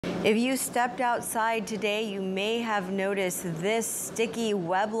If you stepped outside today, you may have noticed this sticky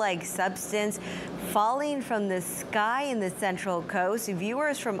web-like substance falling from the sky in the Central Coast.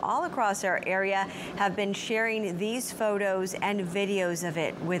 Viewers from all across our area have been sharing these photos and videos of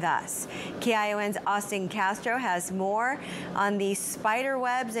it with us. KION's Austin Castro has more on these spider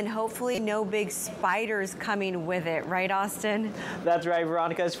webs and hopefully no big spiders coming with it. Right, Austin? That's right,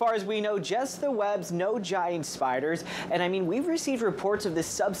 Veronica. As far as we know, just the webs, no giant spiders. And I mean, we've received reports of this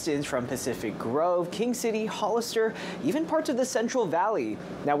substance from Pacific Grove, King City, Hollister, even parts of the Central Valley.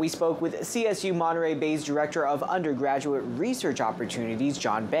 Now, we spoke with CSU Monterey Bay's Director of Undergraduate Research Opportunities,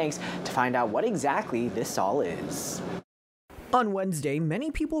 John Banks, to find out what exactly this all is. On Wednesday, many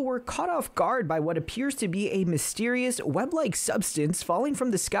people were caught off guard by what appears to be a mysterious web-like substance falling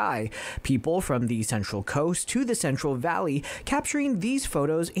from the sky. People from the Central Coast to the Central Valley capturing these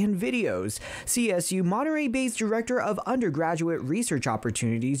photos and videos. CSU Monterey Bay's Director of Undergraduate Research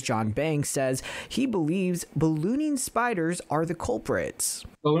Opportunities, John Banks, says he believes ballooning spiders are the culprits.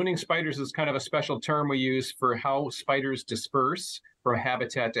 Ballooning spiders is kind of a special term we use for how spiders disperse from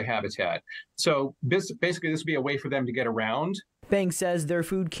habitat to habitat. So basically, this would be a way for them to get around. Banks says their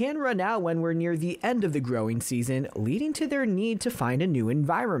food can run out when we're near the end of the growing season, leading to their need to find a new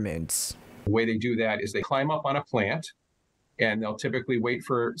environment. The way they do that is they climb up on a plant, and they'll typically wait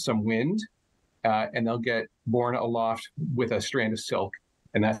for some wind, and they'll get borne aloft with a strand of silk.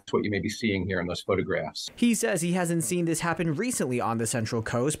 And that's what you may be seeing here in those photographs. He says he hasn't seen this happen recently on the Central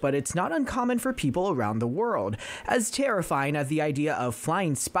Coast, but it's not uncommon for people around the world. As terrifying as the idea of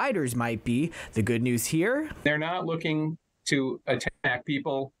flying spiders might be, the good news here? They're not looking to attack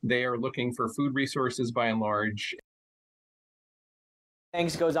people. They are looking for food resources by and large.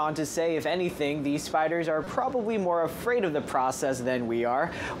 Banks goes on to say, if anything, these spiders are probably more afraid of the process than we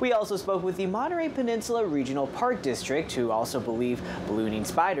are. We also spoke with the Monterey Peninsula Regional Park District, who also believe ballooning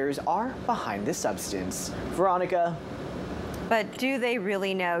spiders are behind this substance. Veronica. But do they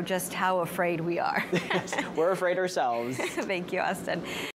really know just how afraid we are? We're afraid ourselves. Thank you, Austin.